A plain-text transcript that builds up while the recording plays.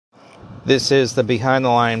This is the Behind the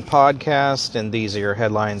Line podcast, and these are your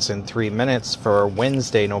headlines in 3 minutes for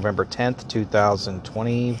Wednesday, November 10th,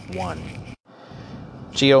 2021.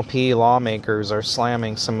 GOP lawmakers are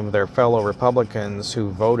slamming some of their fellow Republicans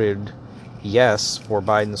who voted yes for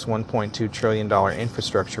Biden's $1.2 trillion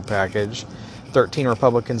infrastructure package. 13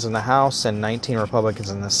 Republicans in the House and 19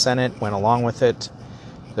 Republicans in the Senate went along with it.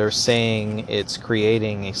 They're saying it's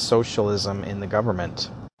creating a socialism in the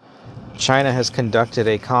government. China has conducted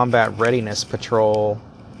a combat readiness patrol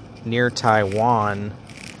near Taiwan.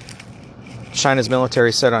 China's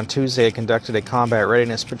military said on Tuesday it conducted a combat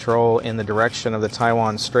readiness patrol in the direction of the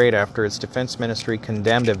Taiwan Strait after its defense ministry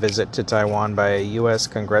condemned a visit to Taiwan by a U.S.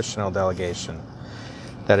 congressional delegation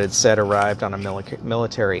that it said arrived on a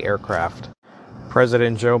military aircraft.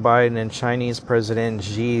 President Joe Biden and Chinese President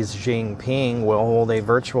Xi Jinping will hold a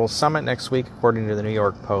virtual summit next week, according to the New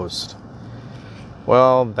York Post.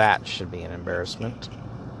 Well, that should be an embarrassment.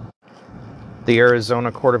 The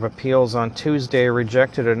Arizona Court of Appeals on Tuesday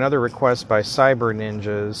rejected another request by cyber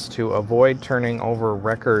ninjas to avoid turning over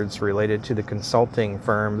records related to the consulting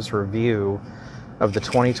firm's review of the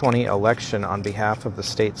 2020 election on behalf of the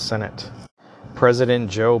state Senate. President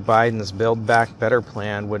Joe Biden's Build Back Better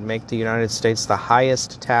plan would make the United States the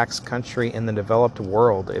highest tax country in the developed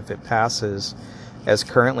world if it passes as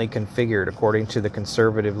currently configured, according to the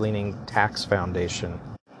conservative-leaning Tax Foundation.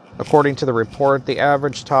 According to the report, the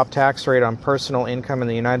average top tax rate on personal income in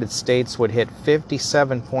the United States would hit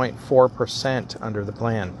 57.4% under the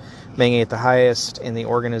plan, making it the highest in the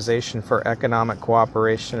Organization for Economic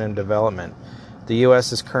Cooperation and Development. The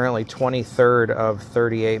U.S. is currently 23rd of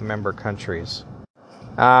 38 member countries.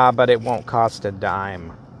 But it won't cost a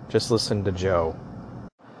dime. Just listen to Joe.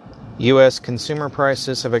 U.S. consumer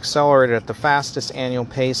prices have accelerated at the fastest annual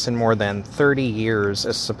pace in more than 30 years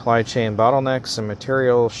as supply chain bottlenecks and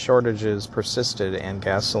material shortages persisted and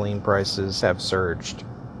gasoline prices have surged.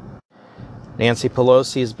 Nancy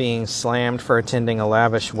Pelosi is being slammed for attending a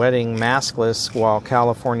lavish wedding maskless while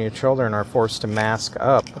California children are forced to mask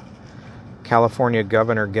up. California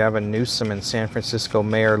Governor Gavin Newsom and San Francisco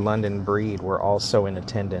Mayor London Breed were also in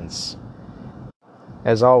attendance.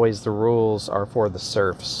 As always, the rules are for the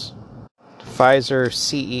serfs. Pfizer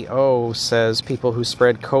CEO says people who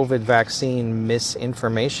spread COVID vaccine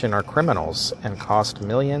misinformation are criminals and cost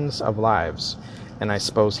millions of lives. And I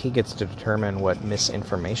suppose he gets to determine what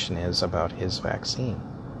misinformation is about his vaccine.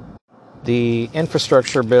 The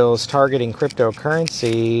infrastructure bill is targeting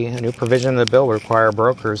cryptocurrency. A new provision of the bill will require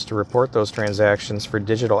brokers to report those transactions for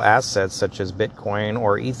digital assets such as Bitcoin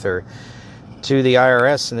or Ether to the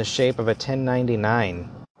IRS in the shape of a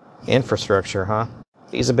 1099. Infrastructure, huh?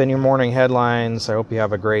 These have been your morning headlines. I hope you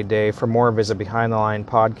have a great day. For more, visit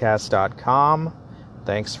BehindTheLinePodcast.com.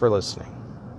 Thanks for listening.